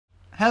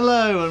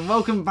Hello and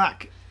welcome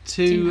back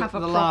to The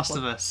Last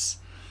problem? of Us.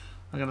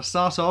 I'm going to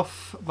start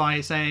off by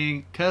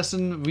saying,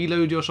 Kirsten,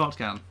 reload your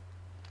shotgun.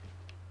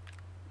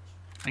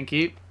 Thank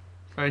you.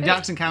 We're in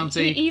Jackson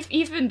County.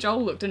 Even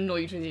Joel looked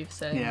annoyed with you for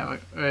saying Yeah, that.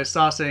 we're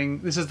starting.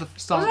 This is the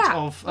start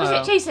of What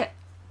was it? Chase it!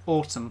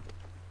 autumn.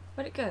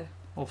 Where'd it go?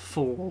 Or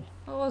fall.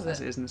 What was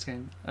As it? it is in this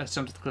game. I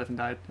jumped off the cliff and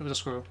died. It was a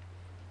squirrel.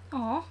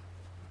 Aw.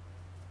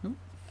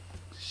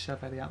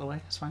 Shove Eddie out of the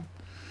way. It's fine.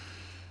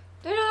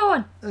 Do another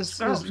one! There's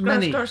Scroll.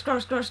 many. Where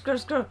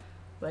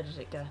did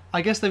it go?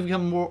 I guess they've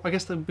become more.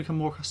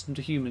 Accustomed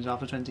to humans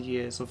after 20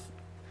 years of. Of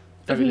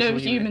very no little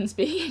humans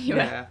being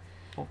anywhere.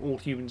 Yeah, of all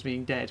humans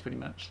being dead, pretty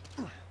much.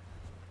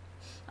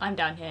 I'm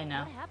down here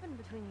now. What happened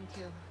between you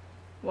two?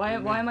 Why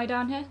am I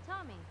down here?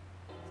 Tommy.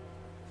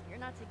 You're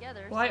not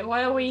together. Why so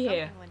are we something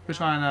here? went We're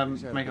down. trying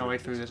to make our way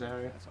through this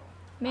area.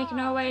 Making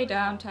our way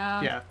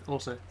downtown. Yeah,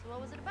 also. So what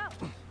was it about?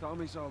 And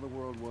Tommy saw the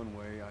world one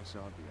way, I saw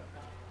it the other.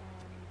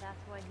 that's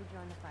why he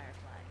joined the Fireflies.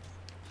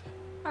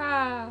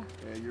 Ah.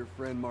 Yeah, your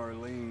friend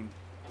Marlene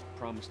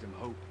promised him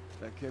hope.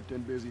 That kept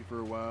him busy for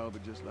a while,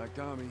 but just like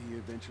Tommy, he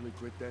eventually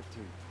quit that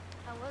too.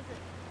 How was it?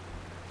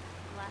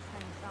 The last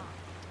time you saw him?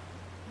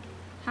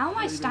 How am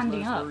I His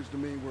standing last up? words to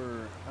me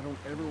were, I don't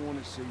ever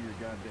want to see your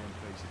goddamn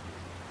face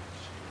again.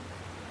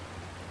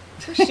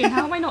 Christian,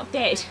 how am I not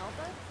dead? Can you help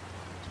us?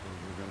 So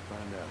we're gonna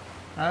find out.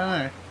 I don't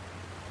know.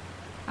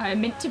 I'm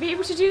meant to be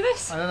able to do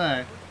this? I don't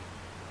know.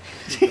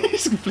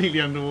 It's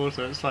completely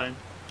underwater. It's fine.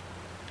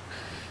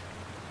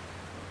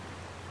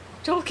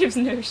 Joel gives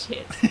no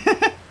shit.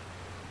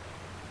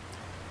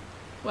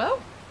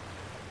 Well,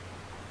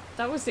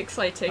 that was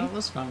exciting. That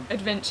was fun.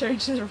 Adventure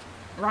into the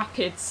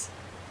rapids.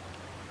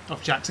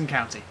 Of Jackson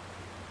County.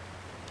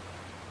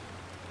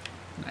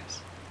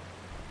 Nice.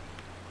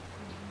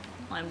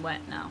 I'm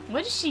wet now.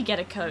 Where did she get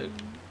a coat?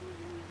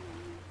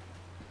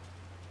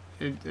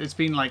 It's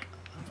been like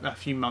a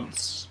few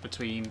months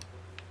between.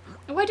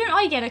 Why don't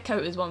I get a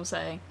coat is what I'm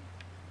saying.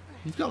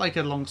 You've got like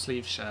a long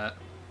sleeve shirt.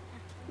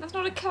 That's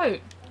not a coat.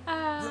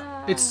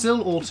 It's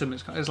still autumn.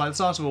 It's like the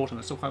start of autumn.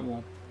 It's still quite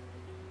warm.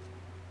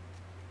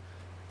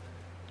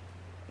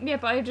 Yeah,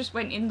 but I just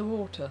went in the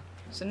water.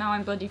 So now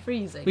I'm bloody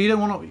freezing. But you don't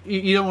want to.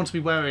 You don't want to be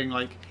wearing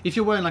like if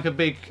you're wearing like a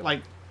big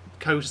like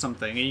coat or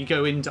something, and you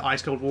go into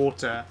ice cold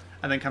water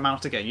and then come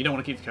out again. You don't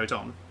want to keep the coat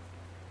on. You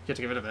have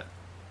to get rid of it.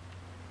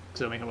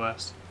 Because it'll make it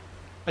worse.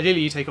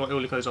 Ideally, you take all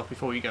your clothes off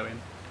before you go in.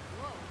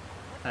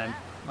 And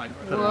like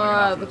put them on Whoa,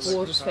 afterwards. the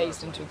water's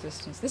phased into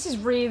existence. This is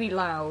really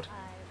loud.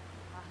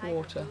 A hydro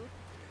Water. booth?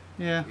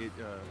 Yeah. It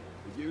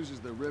uses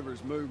the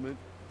river's movement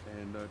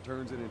and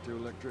turns it into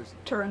electricity.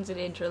 Turns it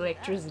into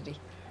electricity.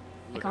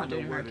 Look, can't do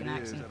know an what American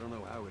it is, accent. I don't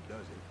know how it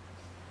does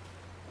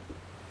it.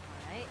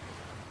 Alright.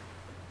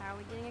 How are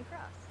we getting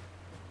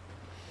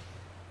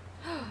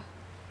across?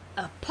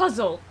 A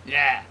puzzle.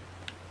 Yeah.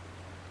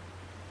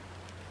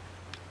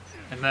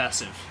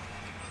 Immersive.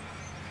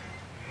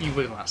 You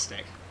wiggle that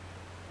stick.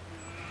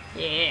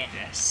 Yeah.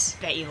 Yes.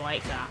 Bet you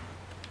like that.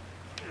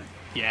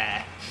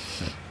 Yeah.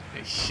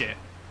 Holy shit.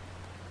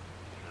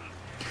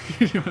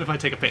 What if I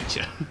take a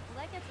picture? Well,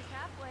 that gets us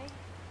halfway. If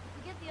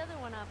we get the other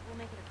one up, we'll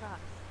make it across.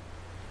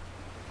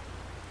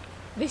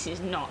 This is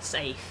not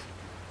safe.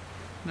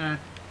 No.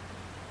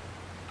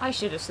 I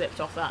should have slipped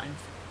off that and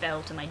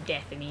fell to my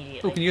death Oh,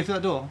 immediately. can you go through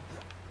that door?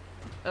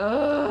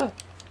 Ugh.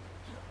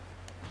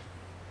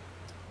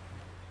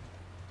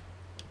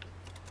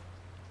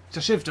 It's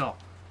a shiv door.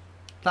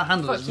 That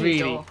handle Fuck is you, really.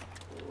 Joel.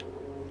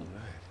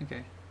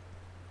 Okay.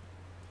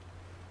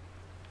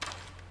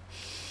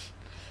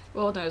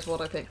 Lord knows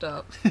what I picked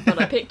up.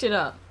 But I picked it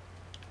up.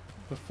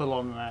 We're full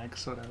on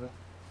rags, whatever.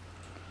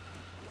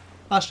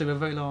 Actually, we're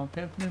very low on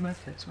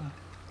medkits as well.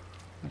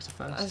 That's the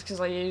That's first. because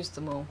I used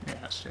them all. Yeah,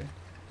 that's true.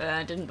 But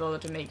I didn't bother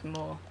to make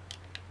more.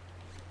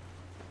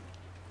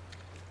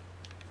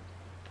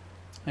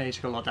 Yeah, you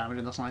took a lot of damage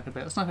in the sniper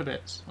bit. The sniper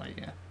bit's like,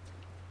 yeah.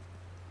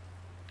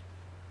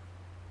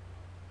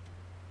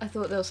 I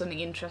thought there was something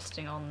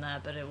interesting on there,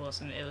 but it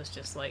wasn't. It was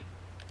just like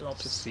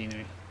blobs. Just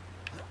scenery.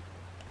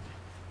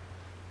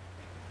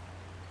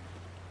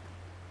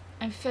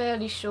 I'm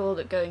fairly sure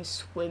that going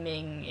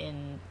swimming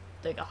in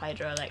like a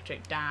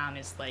hydroelectric dam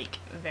is like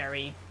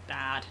very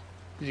bad.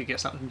 Did you get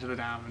sucked into the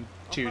dam and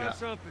chewed up?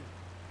 Something.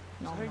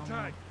 No, Hang no, no.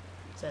 tight.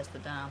 Says the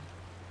dam.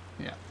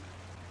 Yeah.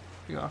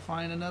 We gotta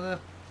find another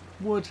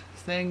wood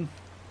thing.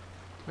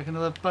 Like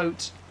another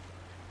boat.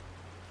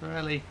 For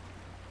Ellie.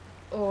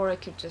 Or I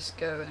could just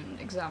go and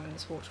examine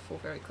this waterfall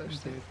very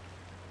closely.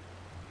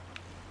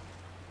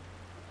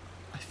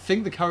 I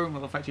think the current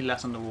will affect you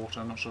less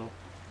underwater, I'm not sure.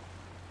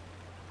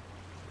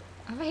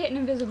 Have I hit an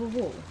invisible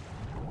wall?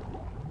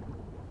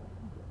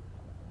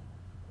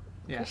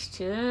 Yeah.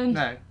 Christian.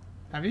 No.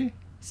 Have you?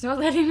 It's not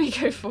letting me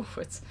go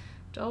forwards.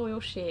 Joel,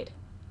 your shit.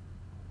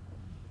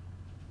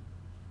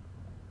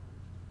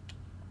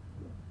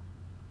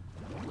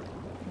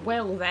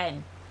 Well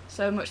then.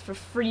 So much for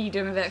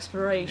freedom of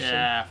exploration.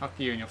 Yeah, fuck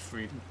you and your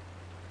freedom.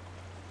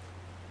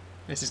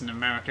 This isn't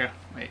America.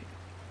 Wait.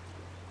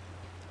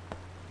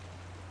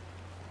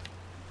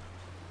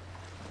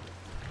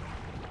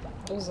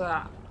 What was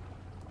that?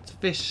 It's a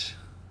fish.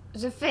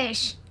 There's a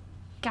fish.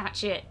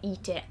 Catch it.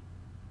 Eat it.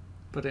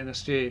 Put it in a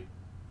stew.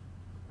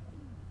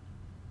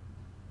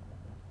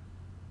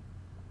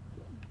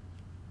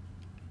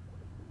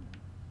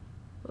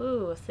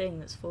 Ooh, a thing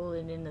that's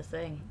fallen in the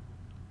thing.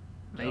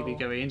 Maybe Joel.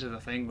 going into the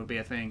thing would be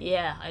a thing.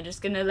 Yeah, I'm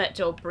just gonna let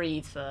Joel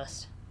breathe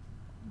first.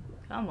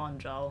 Come on,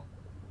 Joel.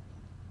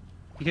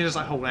 You can just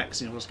like hold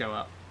X and it'll just go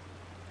up.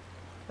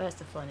 Where's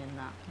the fun in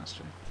that? That's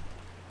true.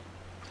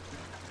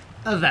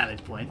 A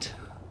valid point.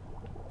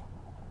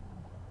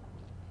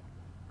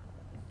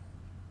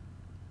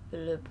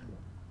 Blub.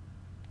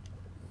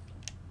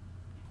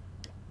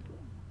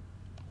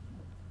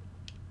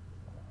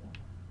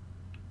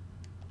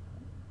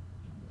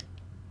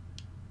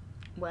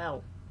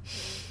 Well.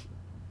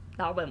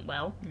 That went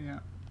well. Yeah.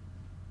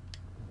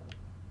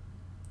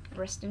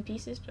 Rest in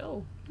pieces,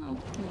 Joel. Oh, no,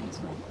 it's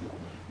fine.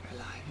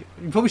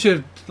 You probably should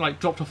have like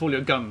dropped off all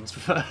your guns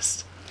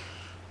first.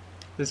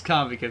 This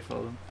can't be good for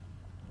them.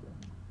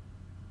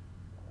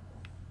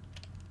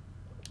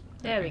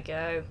 There we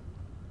go.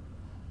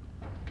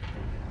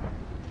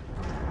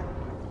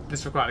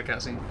 This required a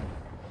cutscene.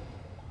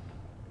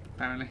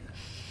 Apparently.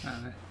 I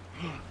don't know.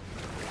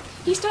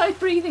 He started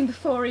breathing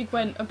before he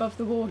went above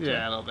the water.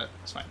 Yeah, a little bit.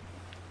 It's fine.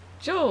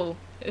 Joel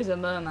is a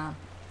merman.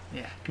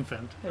 Yeah,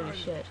 confirmed. Holy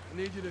shit. I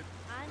need you to...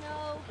 I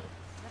know.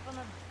 Step on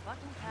the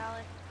fucking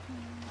pallet.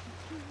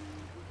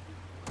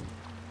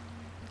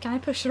 Can I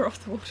push her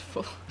off the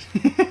waterfall?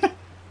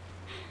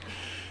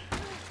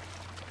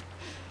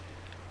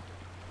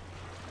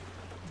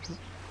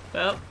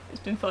 Well, it's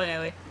been fun,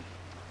 Ellie.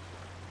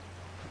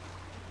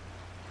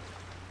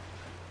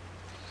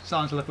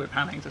 Starting to look a bit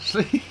panicked,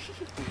 actually.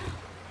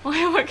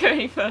 Why won't go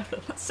any further?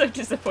 That's so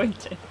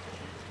disappointing.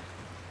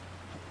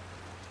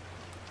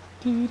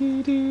 Do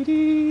do do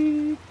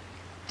do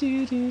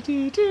do do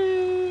do do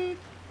do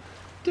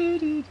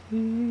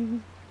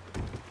do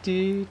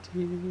do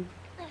do.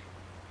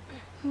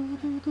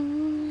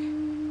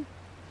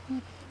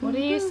 What are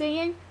you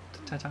singing?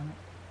 Titanic.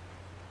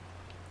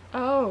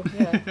 Oh,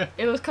 yeah.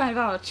 It was kind of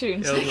out of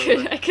tune, so Yeah, it was a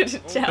little I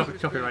couldn't tell.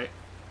 Copyright.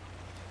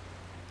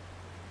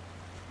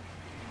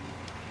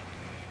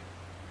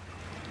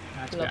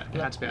 It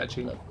had to be out of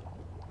tune.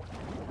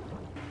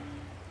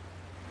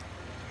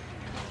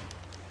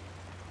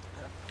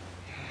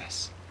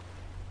 Yes.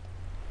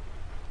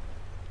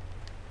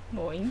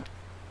 Boing.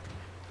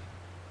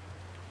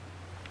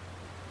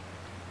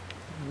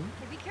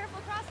 Hey, be careful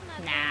crossing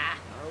that.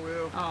 Nah. I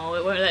will. Oh,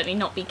 it won't let me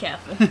not be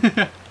careful.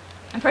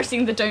 I'm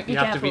pressing the don't be You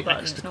have to careful be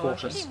button. extra It's not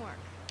cautious. working. Teamwork.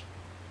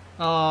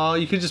 Oh,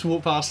 you could just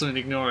walk past them and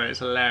ignore it. It's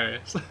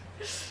hilarious.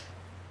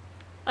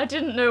 I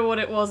didn't know what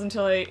it was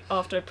until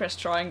after I pressed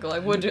triangle. I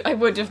would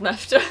have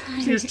left her.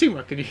 It's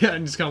teamwork, and you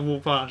just can't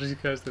walk past. She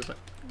goes, "Like,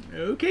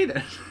 okay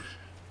then."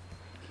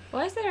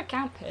 Why is there a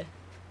camp here?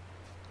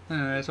 I don't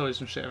know. There's always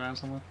some shit around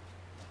somewhere.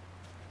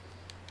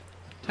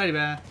 Teddy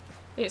bear.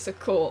 It's a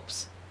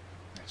corpse.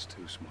 That's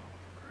too small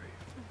of a grave.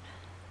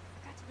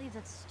 Forgot to leave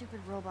that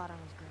stupid robot on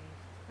his grave.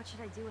 What should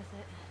I do with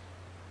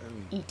it?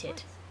 Ellie, Eat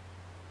it.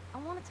 I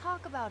want to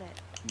talk about it.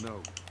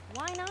 no.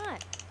 Why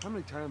not? How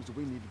many times do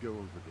we need to go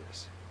over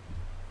this?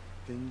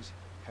 Things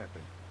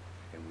happen,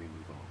 and we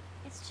move on.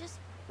 It's just.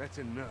 That's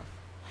enough.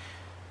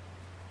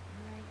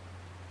 Alright.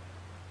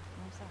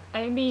 I'm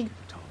sorry. I mean,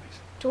 Tommy's.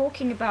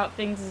 talking about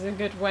things is a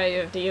good way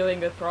of dealing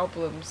with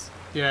problems.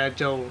 Yeah,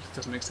 Joel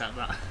doesn't accept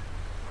that.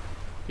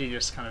 He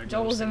just kind of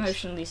ignores Joel's things.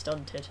 emotionally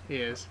stunted. He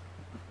is.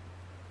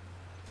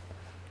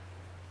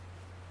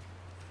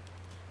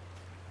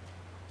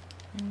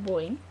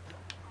 Boing.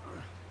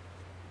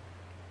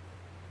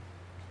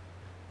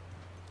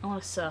 I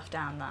want to surf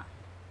down that.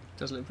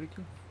 Does look pretty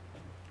cool.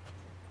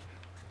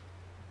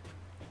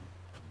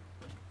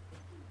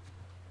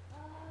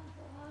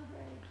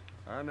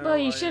 I know. Well,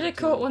 you I should am have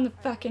too. caught one of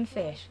the fucking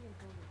fish.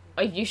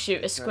 Oh, if you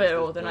shoot a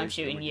squirrel, then I'm Place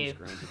shooting we you.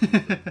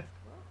 scrounged.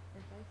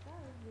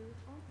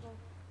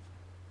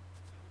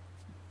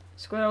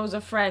 Squirrels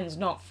are friends,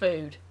 not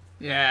food.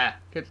 Yeah,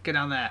 get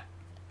down there.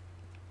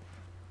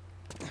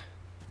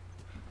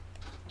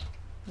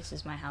 This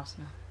is my house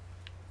now.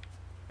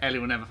 Ellie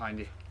will never find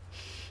you.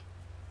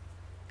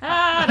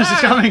 Ah, This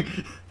is no! coming.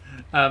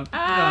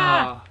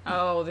 Ah!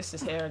 Oh, this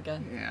is here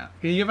again. Yeah.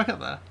 Can you get back up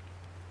there?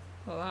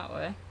 Well, that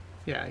way.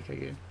 Yeah. Okay.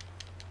 Good.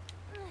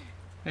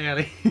 Hey,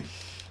 Ellie.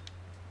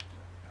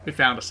 We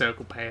found a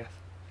circle path.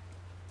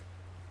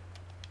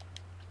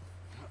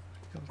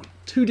 God,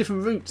 2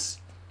 different routes.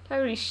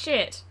 Holy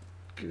shit!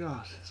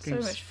 God, this So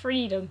game's... much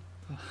freedom.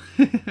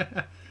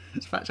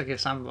 It's practically a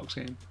sandbox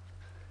game.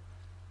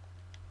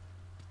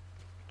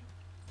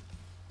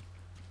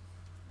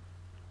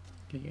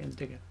 Can you get in the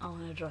digger? I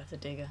want to drive the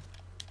digger.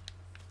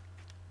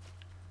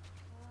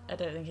 I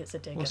don't think it's a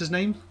digger. What's his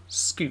name?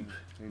 Scoop.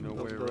 Ain't no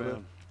way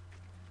around.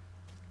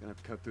 Gonna have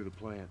to cut through the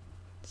plant.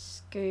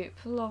 Scoop,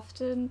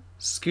 Lofton,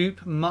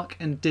 Scoop, Muck,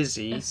 and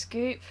Dizzy. a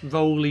Scoop,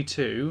 Rolly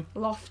 2.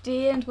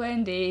 Lofty and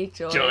Wendy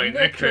Join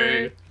the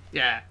crew.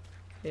 Yeah.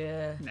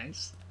 Yeah,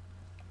 Nice.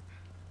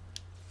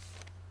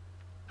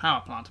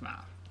 Power plant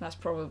map. that's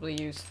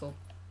probably useful.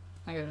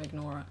 I'm gonna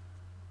ignore it.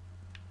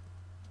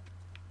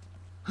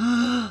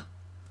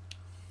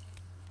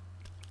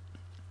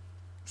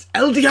 It's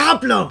El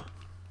Diablo!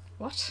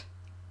 What?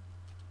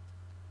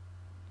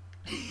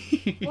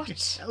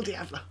 What? El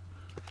Diablo.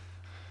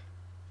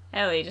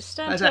 Ellie, just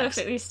stand Where's X?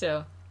 perfectly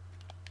still.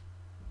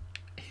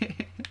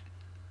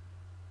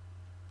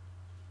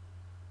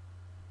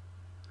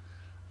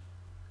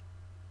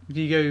 If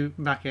you go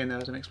back in, there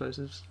are some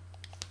explosives.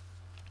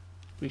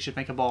 We should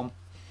make a bomb.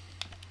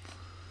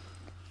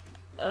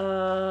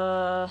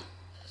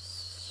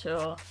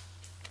 Sure.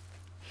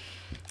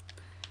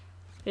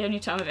 The only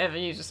time I've ever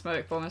used a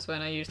smoke bomb is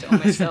when I used it on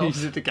myself.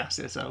 Use it to gas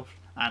yourself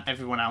and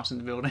everyone else in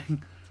the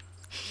building.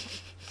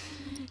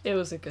 It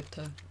was a good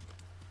time.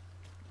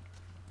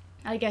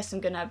 I guess I'm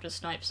gonna have to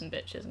snipe some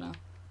bitches now.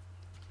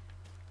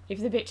 If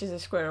the bitches are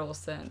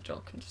squirrels, then Joel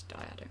can just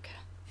die, I don't care.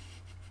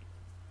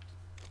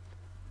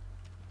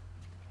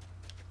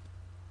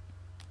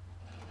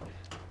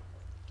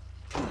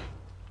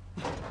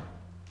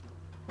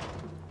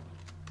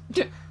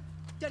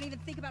 Don't even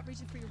think about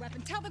reaching for your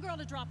weapon. Tell the girl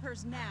to drop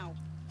hers now.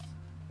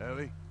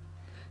 Ellie?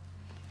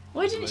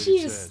 Why didn't she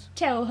just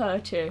tell her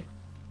to?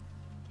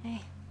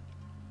 Hey.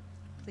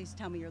 Please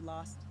tell me you're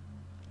lost.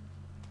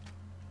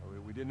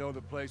 We didn't know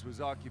the place was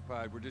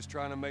occupied. We're just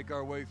trying to make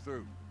our way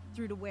through.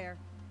 Through to where?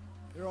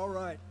 They're all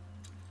right.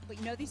 But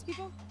you know these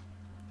people?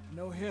 I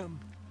know him.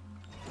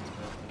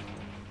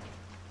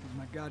 He's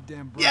my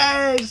goddamn brother.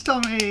 Yes,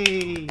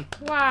 Tommy!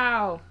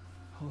 Wow.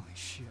 Holy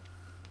shit.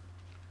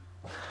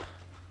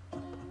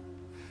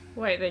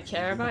 Wait, they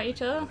care about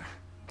each other?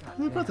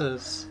 We're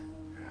brothers.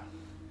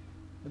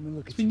 Let me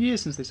look It's at been you.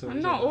 years since they saw each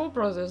And not other. all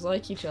brothers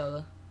like each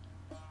other.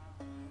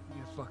 You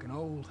get fucking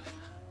old.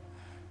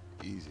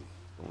 Easy.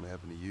 Won't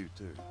happen to you,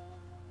 too.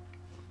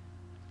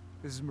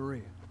 This is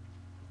Maria.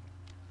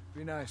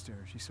 Be nice to her.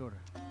 She sort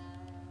of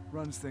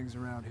runs things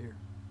around here.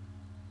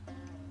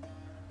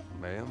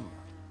 Ma'am?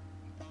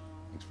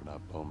 Thanks for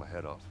not blowing my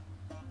head off.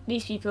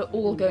 These people are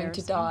all going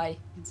to Embarrassing, die.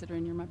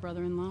 Considering you're my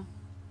brother-in-law.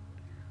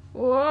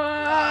 Whoa!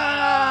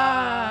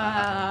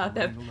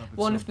 They're- Tangled up in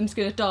One of something. them's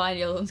gonna die and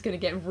the other one's gonna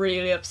get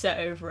really upset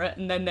over it,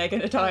 and then they're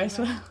gonna die as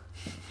well.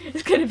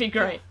 It's gonna be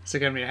great. So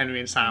it's going to be Henry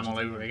and Sam all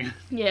over again.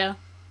 Yeah.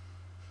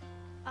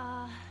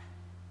 Uh,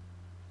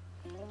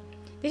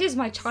 This is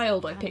my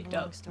child I picked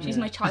up. story. She's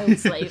my child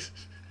slave.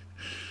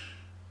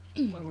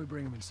 Why don't we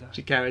bring him inside?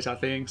 She carries our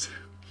things.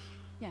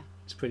 Yeah.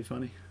 It's pretty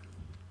funny.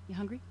 You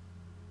hungry?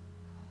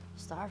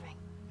 starving.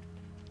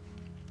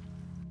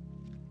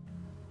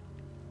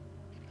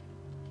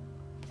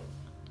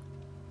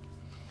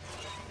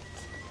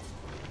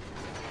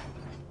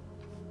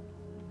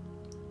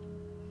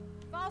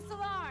 False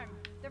alarm!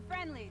 They're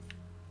friendlies.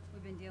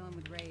 We've been dealing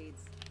with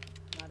raids.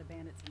 A lot of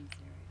bandits in this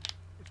area.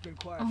 It's been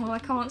quiet. Oh, for a I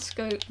few can't months.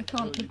 scope.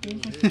 I What are you doing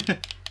can't. here?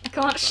 I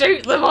can't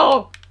shoot them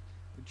all.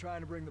 Been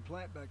trying to bring the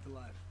plant back to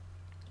life.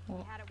 We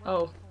had it working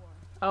Oh. before.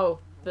 Oh,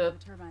 the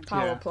turbine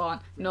power Yeah.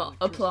 plant, not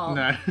a plant.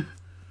 No.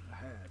 I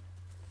had.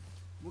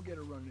 We'll get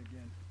her running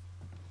again.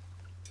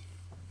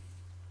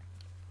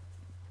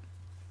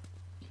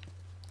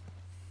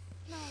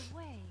 No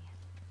way.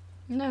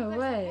 No Where's the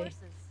way. horses?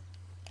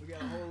 We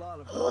got a whole lot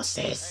of them.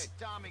 Horses.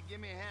 Tommy, give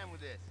me a hand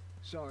with this.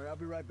 Sorry, I'll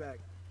be right back.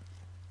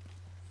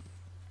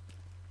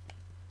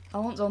 I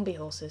want zombie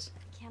horses.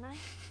 Can I?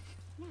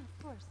 Yeah,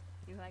 of course.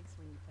 He likes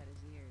when you cut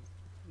his ears.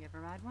 You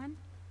ever ride one?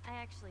 I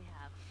actually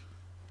have.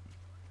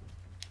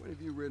 When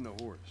have you ridden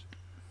a horse?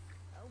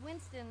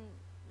 Winston,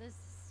 this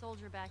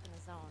soldier back in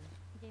the zone,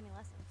 he gave me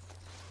lessons.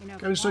 You know, if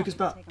Go you and soak want, his we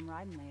can butt. Take him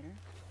riding later.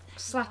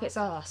 Slap its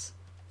ass.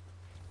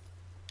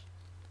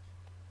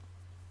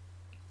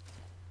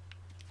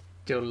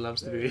 Jill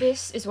loves the movie.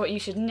 This is what you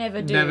should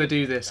never do. Never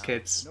do this,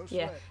 kids. No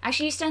Yeah. sweat.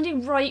 Actually,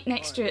 standing right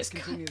next to Alright, it's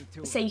let's continue the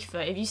tour. safer.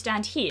 If you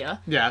stand here,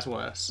 Yeah, that's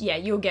worse. yeah,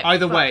 you'll get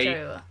Either fucked way,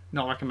 over.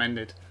 not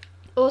recommended.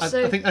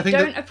 Also, I think don't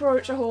that-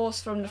 approach a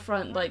horse from the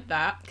front like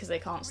that because they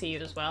can't see you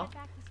as well.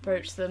 Back this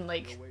Approach them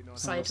like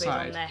sideways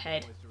side. on their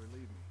head.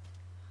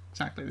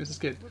 Exactly, this is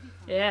good.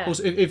 Yeah.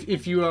 Also,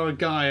 if you are a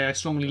guy, I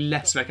strongly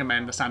less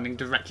recommend the standing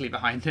directly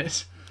behind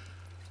it.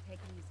 Take it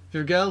easy. If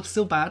you're a girl,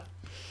 still bad.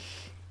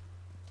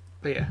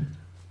 But yeah.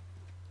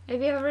 Have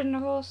you ever ridden a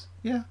horse?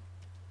 Yeah.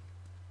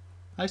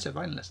 I used to have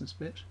riding lessons,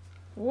 bitch.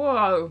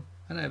 Whoa.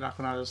 I know, back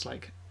when I was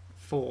like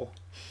 4.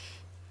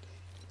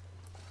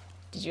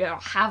 Did you ever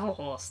have a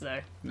horse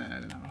though? No, I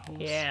didn't have a horse.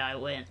 Yeah, I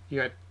win.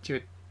 You had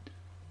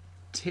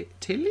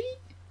Tilly?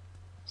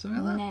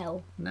 Something like that?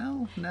 Nell.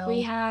 No, no.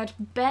 We had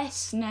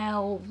Bess,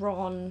 Nell,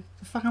 Ron,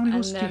 Fuck, how many and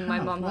horses do you then my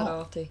have? mum had What?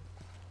 Artie.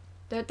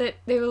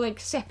 They were like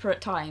separate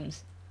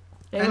times.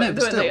 They I know, weren't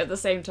but like, still. at the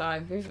same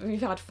time.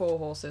 We've had 4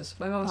 horses.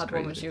 My mum That's had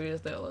one when crazy. she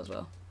was little as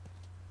well.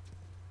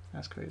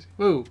 That's crazy.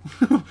 Whoa.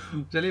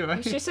 Jelly, right?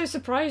 What's she so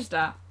surprised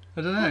at?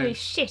 I don't Holy know.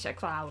 shit, a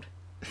cloud.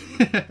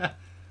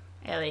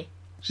 Ellie.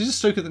 She's just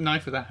stroking the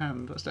knife with her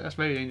hand. That's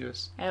very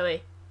dangerous.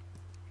 Ellie.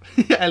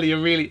 Ellie,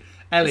 you're really...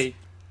 Ellie,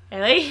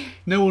 Ellie?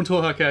 no one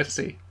taught her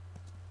courtesy.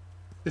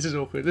 This is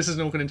awkward. This is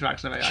an awkward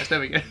interaction of AIs. There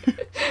we go.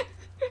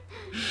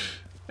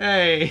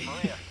 Hey.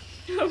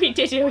 Oh, we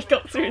did it. We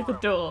got through the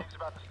door. He's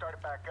about to start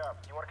it back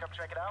up. You want to come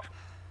check it out?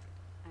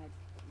 I'd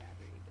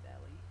rather eat with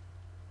Ellie.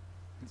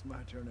 It's my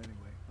turn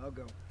anyway. I'll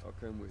go. I'll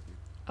come with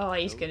you. Oh,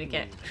 he's gonna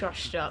get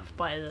crushed up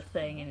by the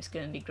thing and it's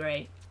gonna be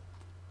great.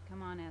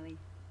 Come on, Ellie.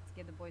 Let's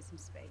give the boys some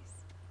space.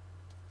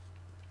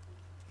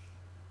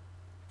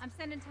 I'm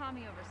sending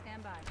Tommy over.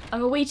 Stand by.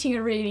 I'm awaiting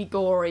a really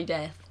gory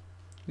death.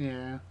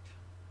 Yeah.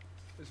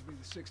 This will be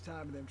the 6th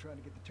time of them trying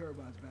to get the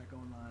turbines back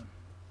online.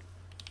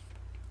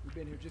 We've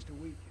been here just a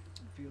week.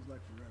 It feels like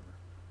forever.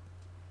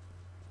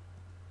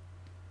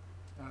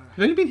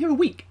 You've only been here a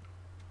week.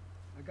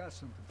 I got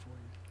something for you.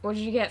 What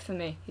did you get for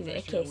me? Is it a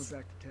Last year I kiss?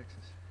 went back to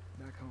Texas,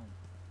 back home.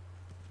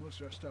 Most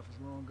of our stuff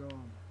is long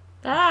gone.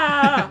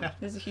 Ah!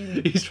 There's a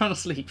human. He's trying to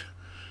sleep.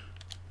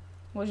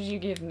 What did you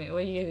give me? What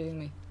are you giving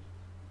me?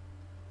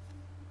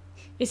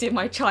 Is it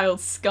my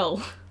child's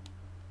skull?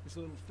 It's a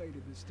little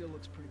faded, but it still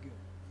looks pretty good.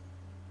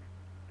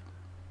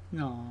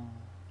 No.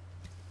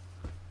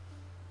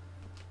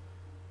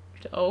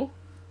 Oh?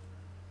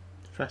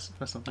 Press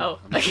something. Oh.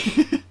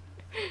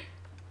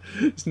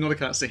 It's not a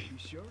cutscene. You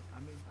sure? I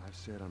mean, I've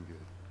said I'm good.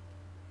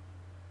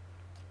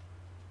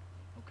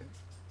 okay.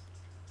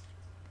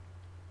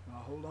 I'll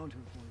hold on to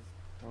it for you.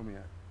 Tommy,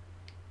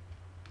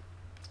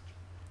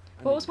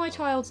 What was my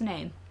child's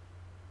name?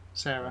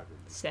 Sarah.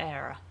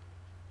 Sarah.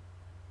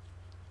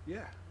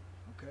 Yeah.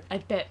 Okay. I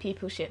bet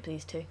people ship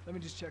these two. Let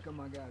me just check on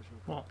my guys real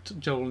quick. What?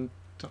 Joel and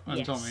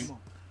Yes. Tommy? Come on.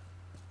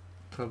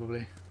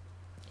 Probably.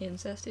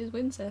 Incest is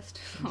wincest.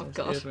 Oh Incest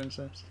god. is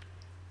incest.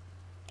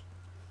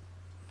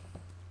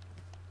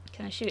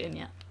 Can I shoot him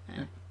yet? No.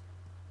 Yeah.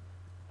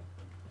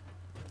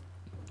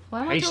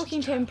 Why am I Haste.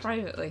 talking to him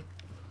privately?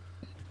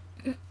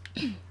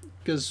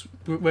 Because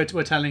we're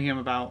telling him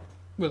about...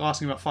 We're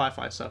asking about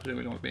Firefly stuff. We don't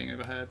really want it being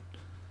overheard.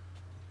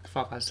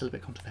 Firefly's still a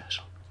bit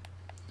controversial.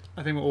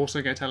 I think we're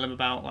also going to tell him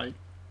about, like...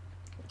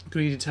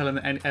 We need to tell him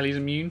that Ellie's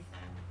immune.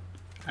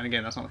 And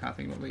again, that's not the kind of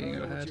thing we're I being don't know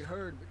what overheard. you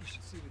heard, but you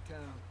should see the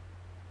town.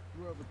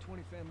 We're over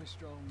 20 families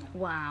strong now.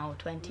 Wow, It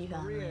 20 was Maria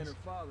and families. her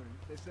father.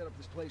 They set up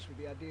this place with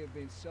the idea of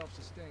being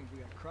self-sustained.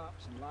 We got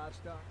crops and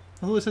livestock.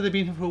 I thought they said they'd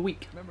been here for a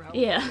week. Remember how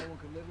Yeah. no one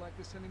could live like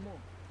this anymore?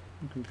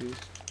 I'm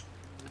confused.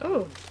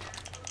 Oh,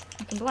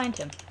 I can blind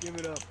him. Give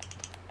it up.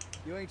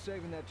 You ain't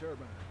saving that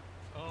turbine.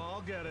 Oh,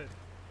 I'll get it.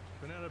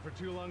 Been at it for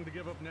too long to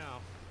give up now.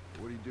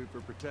 what do you do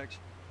for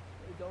protection?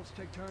 Adults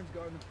take turns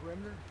guarding the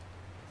perimeter.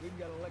 We even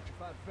got an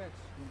electrified fence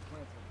when the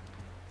plants are.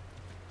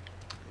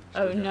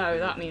 Oh no,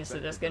 that means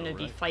that there's going to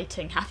be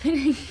fighting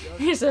happening.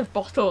 There's a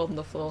bottle on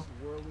the floor.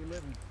 That's the world we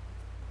live in.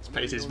 This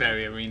place is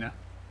very arena.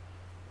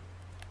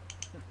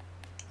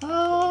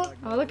 Ah,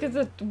 Oh, look at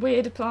the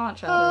weird plant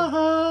shadow.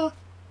 ah,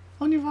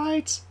 on your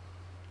right,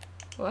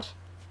 What?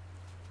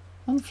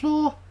 on the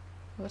floor.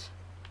 What?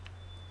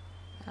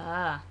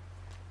 Ah.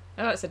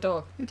 Oh, it's a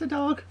dog. It's a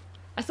dog.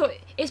 I thought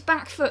its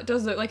back foot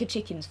does look like a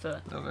chicken's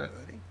foot. Love it.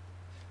 Buddy,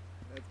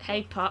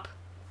 Hey, pup.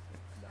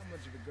 Not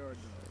much of a guard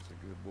dog. that's a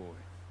good boy.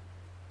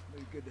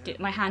 Maybe good to have.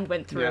 My hand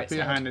went through Yeah, its put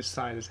your head. hand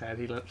inside his head.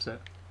 He loves it.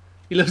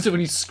 He loves it when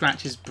you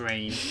scratch his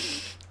brain.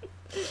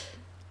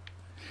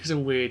 It's a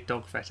weird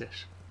dog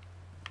fetish.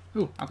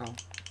 Ooh, alcohol.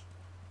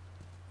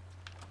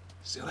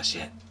 Steal that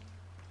shit.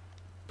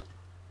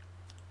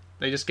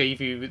 They just gave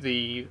you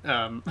the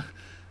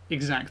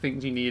exact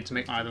things you needed to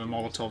make either a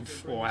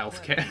Molotov or a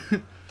health kit.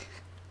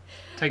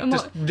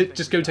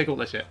 Just go take all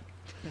that shit.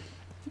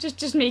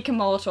 Just make a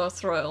Molotov,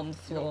 throw it on the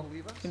You floor don't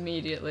believe us?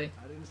 immediately.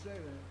 I didn't say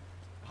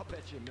that. I'll bet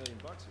you $1 million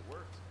it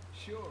works.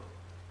 Sure.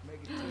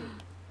 Make it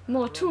two.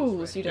 More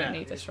tools. You don't Yeah.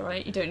 need this,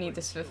 right? You don't need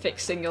this for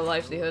fixing your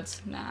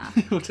livelihoods. Nah.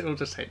 we'll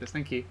just take this.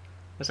 Thank you.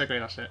 Let's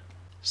upgrade our shit.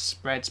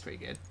 Spread's pretty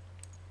good.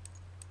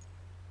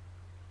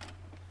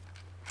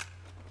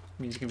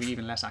 Means you can be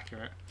even less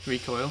accurate.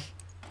 Recoil.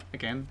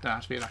 Again, don't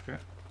have to be as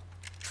accurate.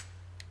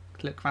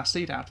 Clip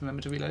capacity, don't have to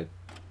remember to reload.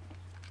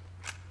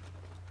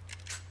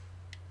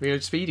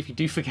 Reload speed if you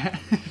do forget.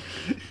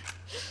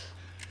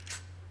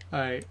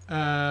 Alright,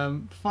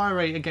 fire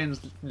rate again is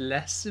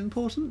less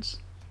important.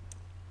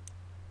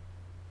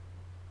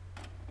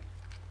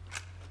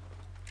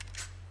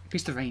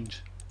 Increase the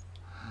range.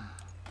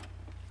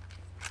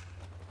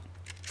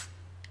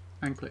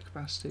 And clip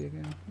capacity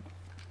again,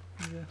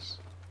 I guess.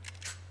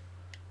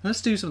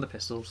 Let's do some of the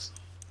pistols.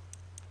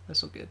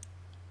 That's all good.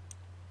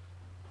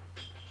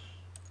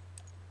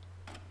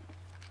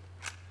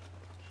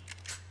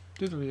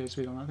 Do the reload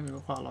speed on that. I think we've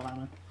got quite a lot of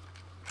ammo.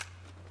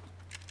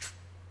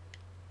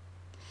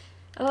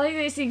 I like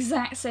that it's the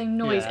exact same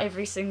noise Yeah.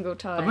 every single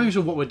time. I'm not even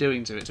sure what we're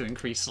doing to it to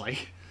increase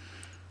like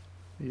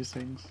these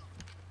things.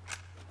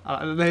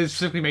 They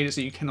specifically made it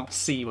so you cannot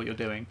see what you're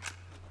doing.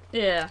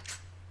 Yeah.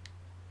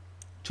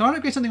 Try and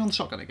upgrade something on the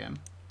shotgun again,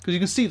 because you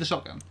can see the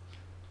shotgun.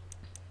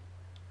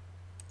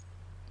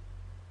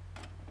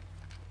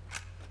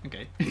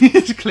 Okay,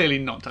 it's clearly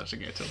not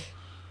touching it at all.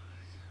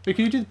 Wait,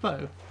 can you do the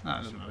bow? No,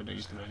 it doesn't matter. We don't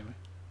use the bow anyway.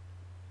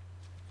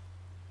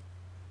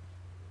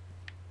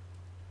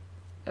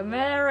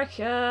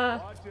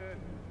 America. Watch it.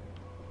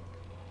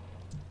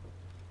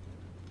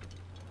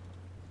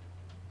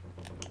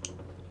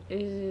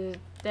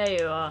 There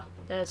you are.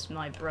 There's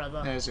my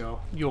brother. There's your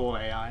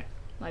AI.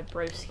 My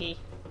broski.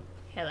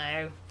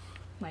 Hello.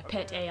 My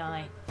pet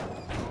AI.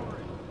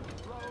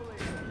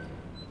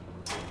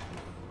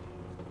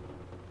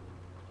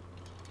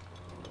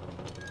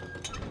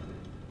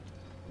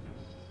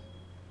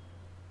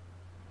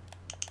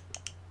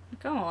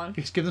 Come on.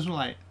 Just give them some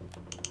light.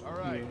 All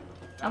right.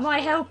 Am I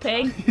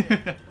helping? You good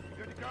to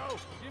go?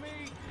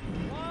 Jimmy,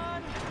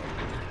 1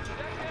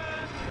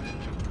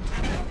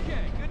 second.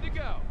 Okay, good to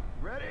go.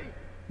 Ready?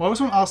 Why was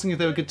someone asking if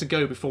they were good to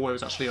go before it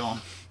was actually on?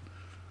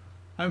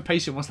 How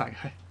impatient was that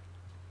guy?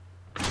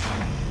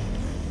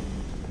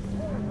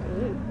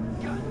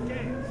 God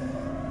damn.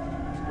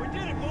 We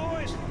did it,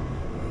 boys.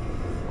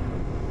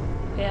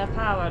 We have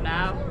power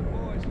now.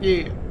 Boys,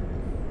 Yeah.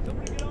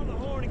 somebody get on the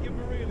horn and give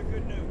Maria the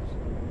good news.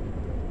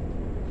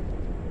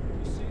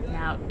 You see that?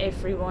 Now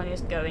everyone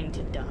is going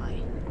to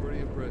die. Pretty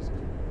impressive.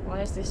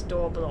 Why is this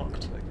door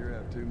blocked? Like you're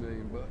out $2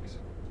 million.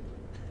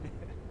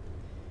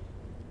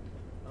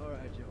 All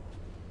right, Joe.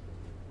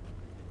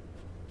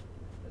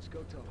 Let's go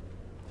talk.